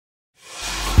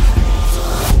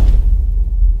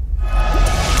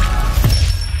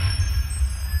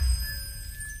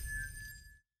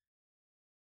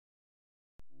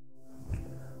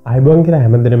අයිබෝන් කියලා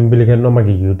හැමදෙනාම පිළිගන්නවා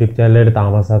මගේ YouTube channel එකට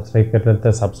තාම subscribe කරලා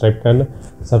නැත්නම් subscribe කරන්න.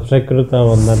 subscribe කරලා තමයි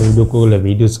වන්දන වීඩියෝ කෝල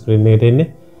වීඩියෝ ස්ක්‍රීන් එකට එන්නේ.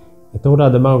 එතකොට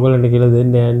අද මම ඔයගොල්ලන්ට කියලා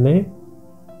දෙන්න යන්නේ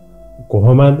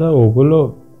කොහොමද ඔයගොල්ලෝ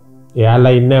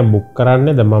එයාර්ලයින් එක බුක්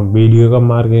කරන්නේ. දැන් මම වීඩියෝ එකක්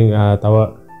මාර්ගෙන් තව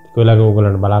ටික වෙලාවක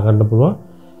ඔයගොල්ලන්ට බලා ගන්න පුළුවන්.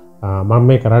 මම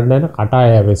මේ කරන්න යන Qatar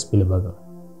airways පිළිබඳව.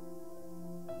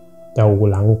 දැන්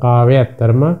ඔයගොල්ලෝ ලංකාවේ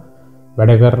ඇත්තරම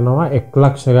වැඩ කරනවා 1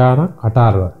 ලක්ෂ ගාණක්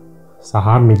Qatar වල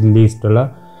සහ මිඩල් ඊස්ට් වල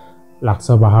ලක්ෂ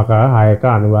 5ක 6ක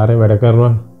අනිවාර්යෙන් වැඩ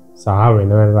කරනවා සහ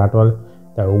වෙන වෙන රටවල්.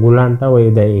 දැන් ඔයගොල්ලන්ට ඔය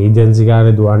දැන් ඒජන්සි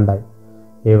ගානේ දුවණ්ඩයි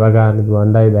ඒව ගානේ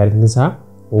දුවණ්ඩයි බැරි නිසා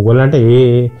ඔයගොල්ලන්ට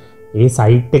ඒ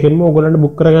සයිට් එකෙන්ම ඔයගොල්ලන්ට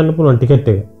බුක් කරගන්න පුළුවන් ටිකට්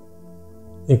එක.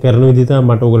 ඒ කරන විදිහ තමයි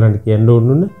මට ඔයගොල්ලන්ට කියන්න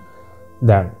ඕනුනේ.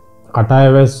 දැන් Qatar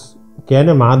Airways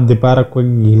කියන්නේ මාත් දෙපාරක්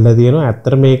වගේ ගිහිල්ලා තියෙනවා.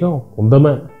 ඇත්තට මේක හොඳම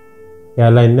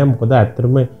එයාර්ලයින් එක. මොකද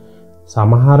ඇත්තටම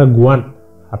සමහර ගුවන්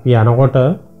අපි යනකොට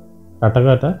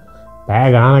රටකට පෑ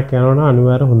ගානක් යනවනම්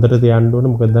අනිවාර්යෙන් හොඳට තියන්න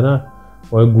ඕනේ. මොකද දන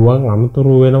ඔය ගුවන්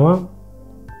අමුතුරු වෙනවා.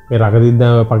 මේ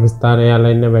රකදිද්දා පාකිස්තාන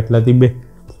එයාර්ලයින් එක වැටලා තිබ්බේ.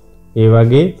 ඒ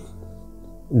වගේ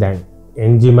දැන්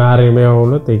එන්ජින් මාරේ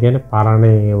වුණොත් ඒ කියන්නේ පරණ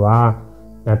ඒවා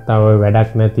නැත්තම් ඔය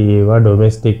වැඩක් නැති ඒවා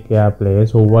ඩොමෙස්ටික්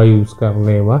එයාර්ප්ලේන්ස් ඕවා යූස් කරන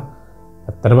ඒවා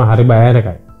ඇත්තටම හරි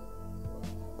භයානකයි.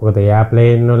 මොකද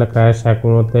එයාර්ප්ලේන් වල ක්‍රෑෂ් එකක්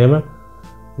වුණොත් එහෙම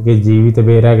ඒකේ ජීවිත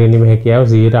බේරා ගැනීම හැකියාව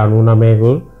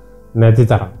 99% නැති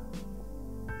තරම්.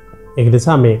 ඒක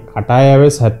නිසා මේ Qatar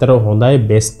Airways ඇත්තට හොඳයි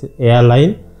බෙස්ට්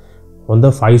එයාර්ලයින්. හොඳ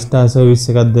 5 star සර්විස්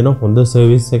එකක් දෙන හොඳ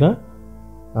සර්විස් එක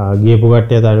ගියපු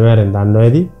කට්ටිය අනිවාර්යෙන් දන්නවා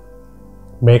ඇති.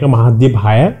 මේක මහද්වීප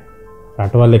 6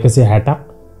 රටවල් 160ක්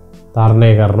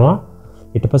තරණය කරනවා.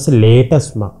 ඊට පස්සේ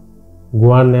ලේටස්ට්ම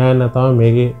ගුවන් යාන තමයි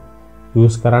මේකේ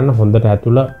යූස් කරන්න හොඳට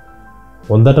ඇතුළ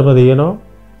හොඳටම තියෙනවා.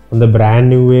 හොඳ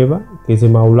බ්‍රෑන්ඩ් නිව් ඒවා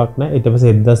කිසිම අවුලක් නැහැ. ඊට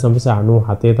පස්සේ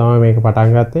 1997 තමයි මේක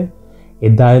පටන් ගත්තේ.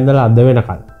 එදා ඉඳලා අද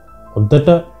වෙනකල් හොඳට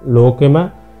ලෝකෙම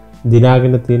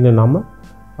දිනාගෙන තියෙන නම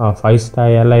 5 star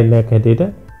airline එකක් හැටියට.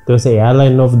 ඊට පස්සේ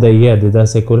airline of the year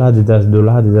 2011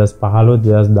 2012 2015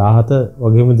 2017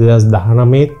 වගේම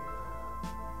 2019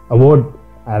 award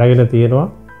අරගෙන තියෙනවා.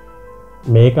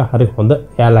 මේක හරි හොඳ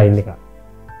airline එකක්.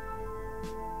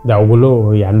 දැන් ඔයගොල්ලෝ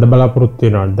යන්න බලාපොරොත්තු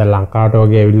වෙනවා. දැන් ලංකාවට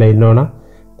වගේ ඇවිල්ලා ඉන්නවනම්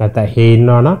නැත්නම් හේ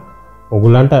ඉන්නවනම්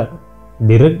ඔයගොල්ලන්ට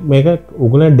ඩිරෙක්ට් මේක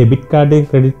ඔයගොල්ලන් ඩෙබිට් කාඩ් එකෙන්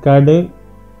ක්‍රෙඩිට් කාඩ් එකෙන්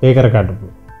පේ කර ගන්න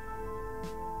පුළුවන්.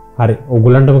 හරි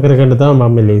ඔයගොල්ලන්ටම කරගන්න තමයි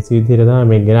මම මේ ලේසි විදිහට තමයි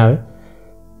මේක ගෙනාවේ.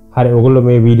 හරි ඔයගොල්ලෝ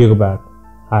මේ වීඩියෝ එක බලන්න.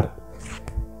 හරි.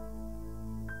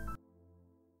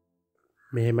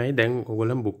 මෙහෙමයි දැන්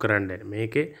ඔයගොල්ලන් බුක් කරන්න යන්නේ.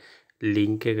 මේකේ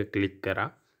ලින්ක් එක ක්ලික් කරා.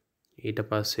 ඊට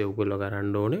පස්සේ ඔයගොල්ලෝ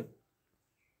කරන්න ඕනේ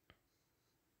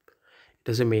ඊට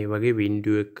පස්සේ මේ වගේ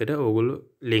වින්ඩෝ එකකට ඔයගොල්ලෝ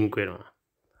ලින්ක් වෙනවා.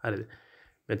 හරිද?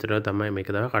 මෙතන තමයි මේක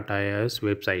තමයි Qatar Airways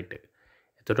වෙබ්සයිට් එක.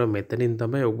 එතකොට මෙතනින්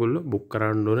තමයි ඔයගොල්ලෝ බුක්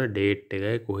කරන්න ඕන ඩේට්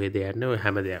එකයි කොහෙද යන්නේ ඔය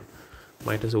හැමදේම. මම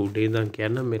ඊට පස්සේ උඩින් ඉඳන්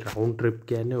කියන්න මේ රවුන්ඩ් ට්‍රිප්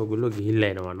කියන්නේ ඔයගොල්ලෝ ගිහිල්ලා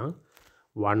එනවා නම්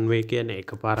වන් වේ කියන්නේ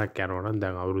එකපාරක් යනවා නම්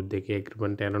දැන් අවුරුදු දෙකේ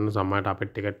ඇග්‍රීමන්ට් යනවනම් සමහරට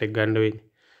අපිට ටිකට් එක ගන්න වෙන්නේ.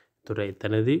 එතකොට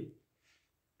එතනදී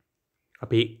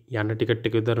අපි යන්න ටිකට්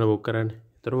එක විතරනේ බුක් කරන්නේ.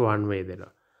 එතකොට වන් වේ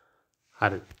දෙනවා.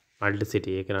 හරි. මල්ටි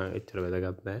සිටි ඒක නම් එච්චර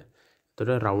වැදගත් නැහැ.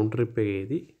 එතකොට රවුන්ඩ් ට්‍රිප්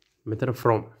එකේදී මෙතන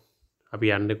from අපි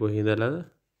යන්නේ කොහේදලද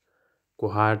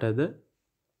කොහාටද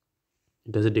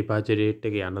ඊට පස්සේ ඩිපාචර් ඩේට්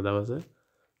එක යන දවස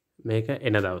මේක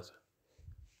එන දවස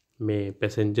මේ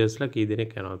පැසෙන්ජර්ස්ලා කී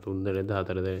දෙනෙක් යනවා 3 දෙනෙක්ද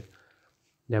 4 දෙනෙක්.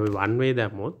 දැන් අපි වන් වේ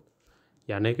දැම්මොත්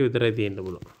යන එක විතරයි තියෙන්න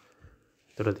පුළුවන්.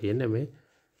 ඒතර තියෙන්නේ මේ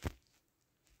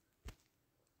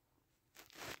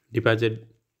ඩිපාචර්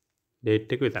ඩේට්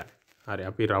එක විතරයි. හරි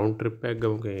අපි රවුන්ඩ් ට්‍රිප් එකක්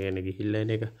ගමු. කියන්නේ ගිහිල්ලා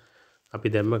එන එක අපි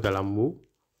දැම්ම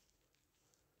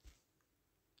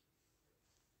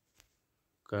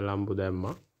කොළඹ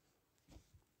දැම්මා.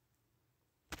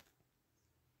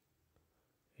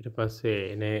 ඊට පස්සේ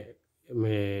එනේ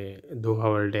මේ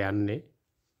දෝහා වලට යන්නේ.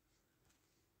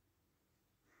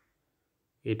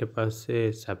 ඊට පස්සේ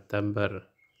සැප්තැම්බර්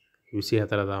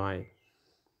 24 තමයි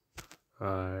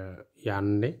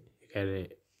යන්නේ. ඒ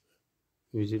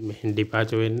කියන්නේ මෙහෙන්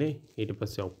ඩිපාචර් වෙන්නේ. ඊට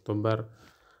පස්සේ ඔක්තෝබර්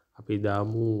අපි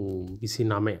දාමු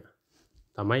 29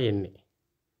 තමයි එන්නේ.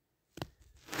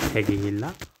 ඒ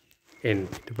ගිහිල්ලා එන්නේ.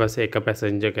 ඊට පස්සේ එක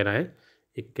පැසෙන්ජර් කෙනයි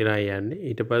එක්කෙනා යන්නේ.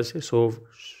 ඊට පස්සේ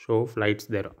ෂෝ ෆ්ලයිට්ස්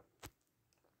දෙනවා.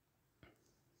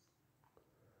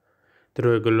 ඒතර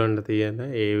ඔයගොල්ලන්ට තියෙන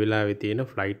ඒ වෙලාවේ තියෙන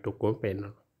ෆ්ලයිට් ඔක්කොම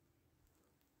පෙන්නනවා.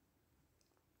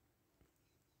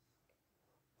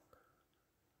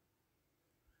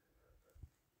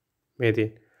 මේ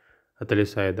තියෙන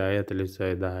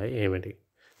 46000 එහෙම ටික.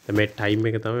 දැන් මේ ටයිම්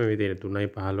එක තමයි මේ තියෙන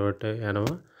 3:15ට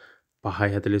යනවා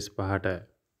 5:45ට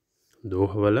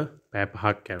දෝහවල පැය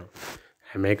 5ක් යනවා.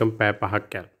 හැම එකම පැය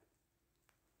 5ක් යනවා.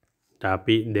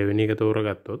 අපි දෙවෙනි එක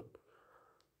තෝරගත්තොත්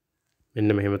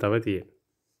මෙන්න මෙහෙම තමයි තියෙන්නේ.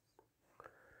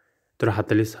 ඒතර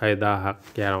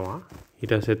 46000ක් යනවා.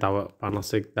 ඊට පස්සේ තව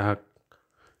 51000ක්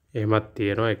එහෙමත්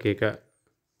තියෙනවා. එක එක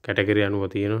කැටගරි අනුව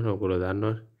තියෙනවා. ඔයගොල්ලෝ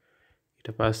දන්නවනේ. ඊට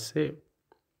පස්සේ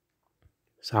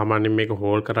සාමාන්‍යයෙන් මේක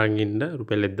හෝල් කරන් ඉන්න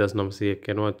රුපියල්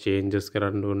 1900ක් යනවා. චේන්ජස්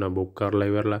කරන්න ඕන බුක් කරලා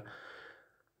ඉවරලා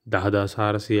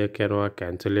 10400ක් යනවා.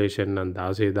 කැන්සලේෂන් නම්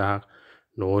 16000ක්.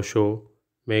 නෝ ෂෝ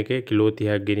මේකේ කිලෝ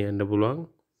 30ක් ගෙනියන්න පුළුවන්.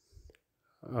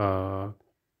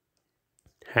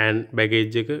 හෑන්ඩ්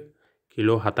බැගේජ් එක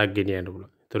කිලෝ 7ක් ගෙනියන්න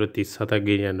පුළුවන්. ඒතර 37ක්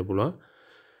ගෙනියන්න පුළුවන්.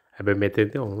 හැබැයි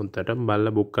මෙතෙන්දී හොන්දටම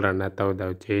බලලා බුක් කරන්න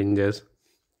නැත්නම් චේන්ජස්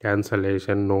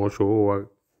කැන්සලේෂන් නෝ ෂෝ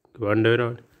ගවන්න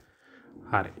වෙනවනේ.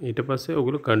 හරි. ඊට පස්සේ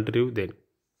ඔයගොල්ලෝ කන්ටිනියු දෙන්න.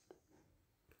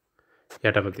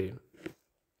 යටම තියෙන.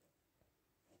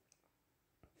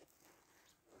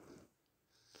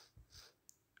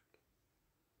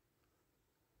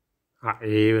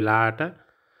 ඒ වෙලාවට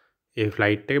ඒ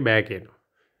ෆ්ලයිට් එක බෑක් වෙනවා.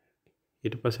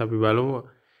 ඊට පස්සේ අපි බලමු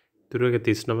ඉතුරු එක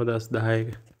 39.10 එක.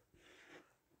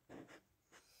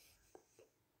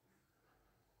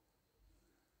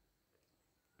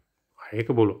 ඒක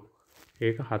බලමු.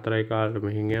 ඒක 4යි කාලට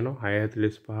මෙහින් යනවා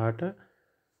 6:45ට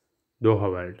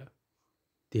දෝහා වලට.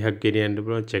 30ක් ගෙනියන්න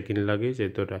පුළුවන් චෙක් ඉන් ලගේජ්.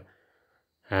 එතකොට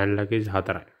හෑන්ඩ් ලගේජ්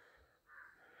 4යි.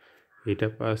 ඊට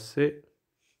පස්සේ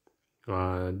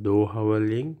දෝහා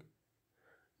වලින්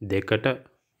දෙකට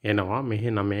එනවා මෙහි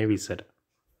 9:20ට.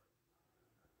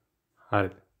 හරි.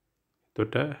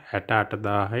 එතකොට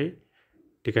 68000යි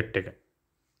ටිකට් එක.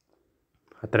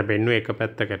 හතර පෙන්නුවේ එක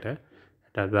පැත්තකට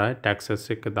 68000යි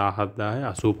ටැක්සස් එක 17000යි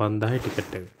 85000යි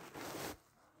ටිකට් එක.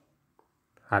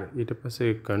 හරි. ඊට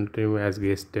පස්සේ කන්ටිනියු ඇස්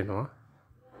ගෙස්ට් එනවා.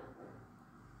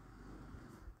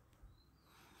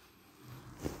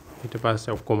 ඊට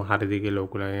පස්සේ ඔක්කොම හරිද කියලා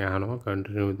ඔයගොල්ලන් අහනවා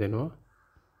කන්ටිනියු දෙනවා.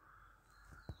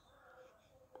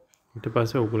 ඊට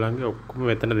පස්සේ ඔයගොල්ලන්ගේ ඔක්කොම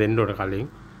මෙතන දෙන්න ඕන කලින්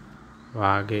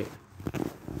වාගේ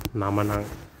නම නම්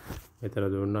මෙතන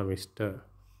දුන්නා මිස්ටර්.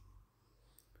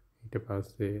 ඊට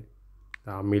පස්සේ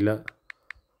අමිල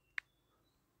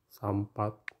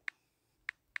සම්පත්.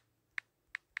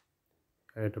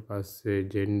 ඊට පස්සේ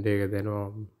ජෙන්ඩර් එක දෙනවා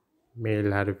මේල්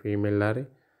හරි ෆීමේල් හරි.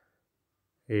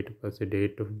 ඊට පස්සේ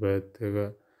ඩේට් ඔෆ් බර්ත් එක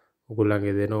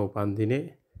ඔයගොල්ලන්ගේ දෙනවා උපන් දිනේ.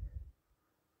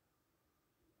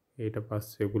 ඊට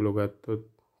පස්සේ ඔයගොල්ලෝ ගත්තොත්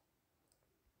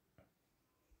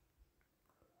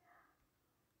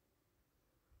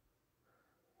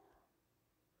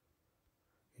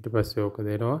ඊට පස්සේ ඕක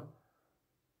දෙනවා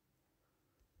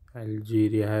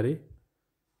ඇල්ජීරියා හරි.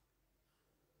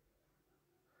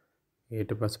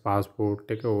 ඊට පස්සේ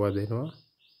පාස්පෝර්ට් එක ඕවා දෙනවා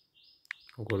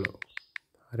ඔයගොල්ලෝ.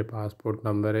 හරි පාස්පෝර්ට්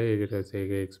නම්බර් එක ඊට පස්සේ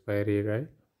ඒක එක්ස්පයරි එකයි.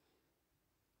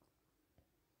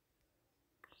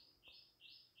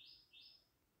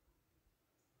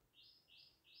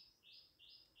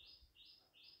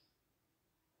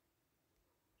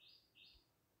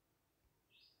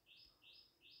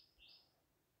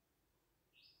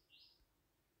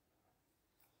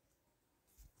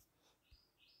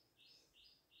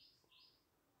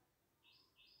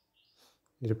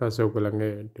 ඊට පස්සේ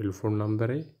ඔයගොල්ලන්ගේ ටෙලිෆෝන්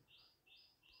නම්බරේ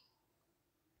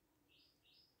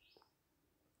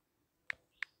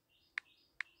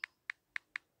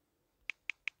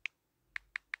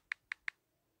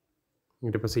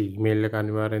ඊට පස්සේ ඊමේල් එක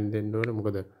අනිවාර්යෙන් දෙන්න ඕනේ.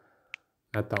 මොකද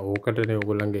නැත්නම් ඕකටනේ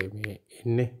ඔයගොල්ලන්ගේ මේ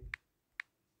එන්නේ.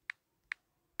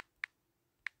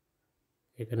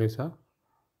 ඒක නිසා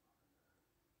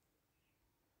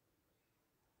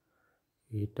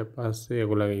ඊට පස්සේ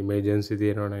ඔයගොල්ලන්ගේ ඉමර්ජන්සි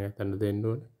තියෙනවා නම් එතන දෙන්න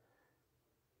ඕනේ.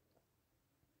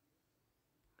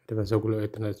 ඊට පස්සේ ඔයගොල්ලෝ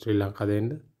එතන ශ්‍රී ලංකා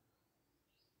දෙන්න.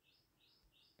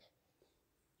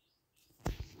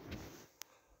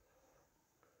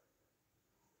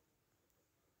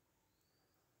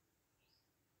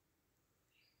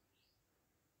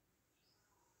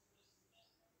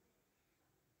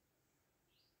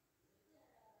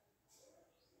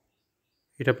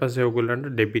 ඊට පස්සේ ඔයගොල්ලන්ට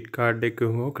ඩෙබිට් කාඩ්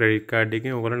එකකින් හෝ ක්‍රෙඩිට් කාඩ්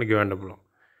එකකින් ඔයගොල්ලන්ට ගෙවන්න පුළුවන්.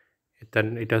 එතන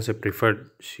ඊට පස්සේ ප්‍රිෆර්ඩ්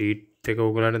ෂීට් එක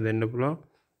ඔයගොල්ලන්ට දෙන්න පුළුවන්.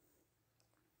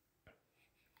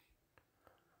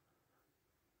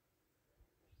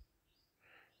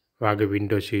 වාගේ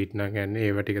වින්ඩෝ ෂීට් නම් කියන්නේ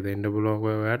ඒව ටික දෙන්න පුළුවන්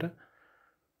ඔයාලට.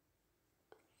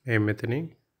 මේ මෙතනින්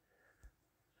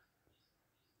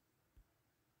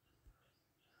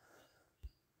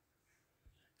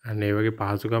අන්න ඒ වගේ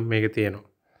පහසුකම් මේකේ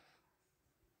තියෙනවා.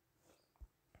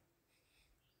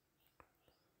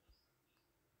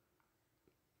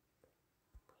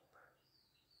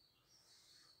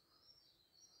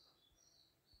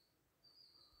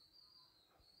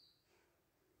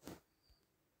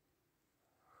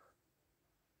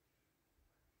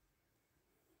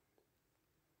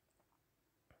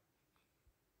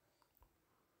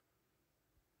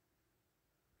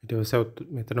 ඊට පස්සේ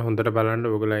මෙතන හොඳට බලන්න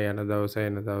ඔයගොල්ලෝ යන දවස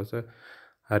එන දවස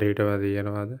හරියටම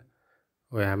දිනනවාද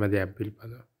ඔය හැම දෙයක්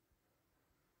පිළිබඳව.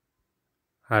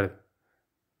 හරිද?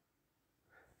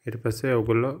 ඊට පස්සේ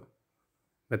ඔයගොල්ලෝ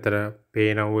මෙතන pay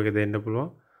now එක දෙන්න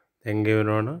පුළුවන්. දැන්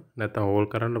ගෙවනවනම් නැත්නම් හෝල්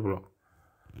කරන්න පුළුවන්.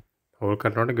 හෝල්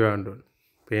කරනකොට ගෙවන්න ඕනේ.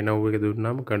 pay now එක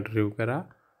දුන්නාම කන්ටිනියු කරා.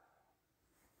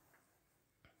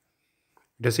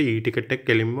 ඊට පස්සේ e-ticket එක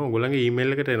කෙලින්ම ඔයගොල්ලන්ගේ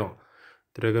email එකට එනවා.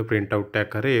 ඒතර ඒක print out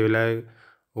එකක් කරේ ඒ වෙලාවේ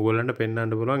ඔයගොල්ලන්ට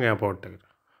පෙන්වන්න පුළුවන් එයාපෝට් එකට.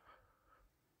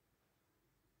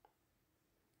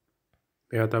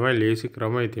 මේවා තමයි ලේසි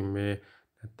ක්‍රම. ඉතින් මේ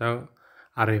නැත්තම්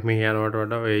අර මේ යනවට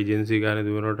වඩා ඔය ඒජන්සි ගානේ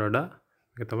දුවනවට වඩා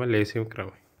මේක තමයි ලේසිම ක්‍රම.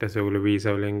 ඊට පස්සේ ඔයගොල්ලෝ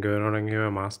වීසා වලින් ගෙවනවා නම්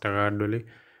එහෙම මාස්ටර් කාඩ් වලින්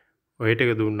ඔය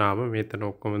ටික දුන්නාම මෙතන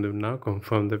ඔක්කොම දුන්නා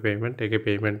confirm the payment එකේ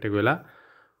payment එක වෙලා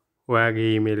ඔයාගේ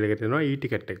email එකට එනවා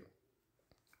e-ticket එක.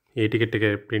 e-ticket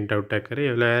එක print out එකක් කරේ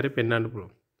ඒ වෙලාවේ හරි පෙන්වන්න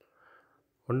පුළුවන්.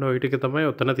 ඔන්න ඔය ටික තමයි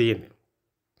ඔතන තියෙන්නේ.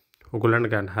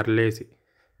 ඔයගොල්ලන්ට ගන්න හරි ලේසි.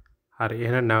 හරි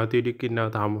එහෙනම් නැවත වීඩියෝ එකකින්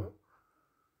නැවත හමු.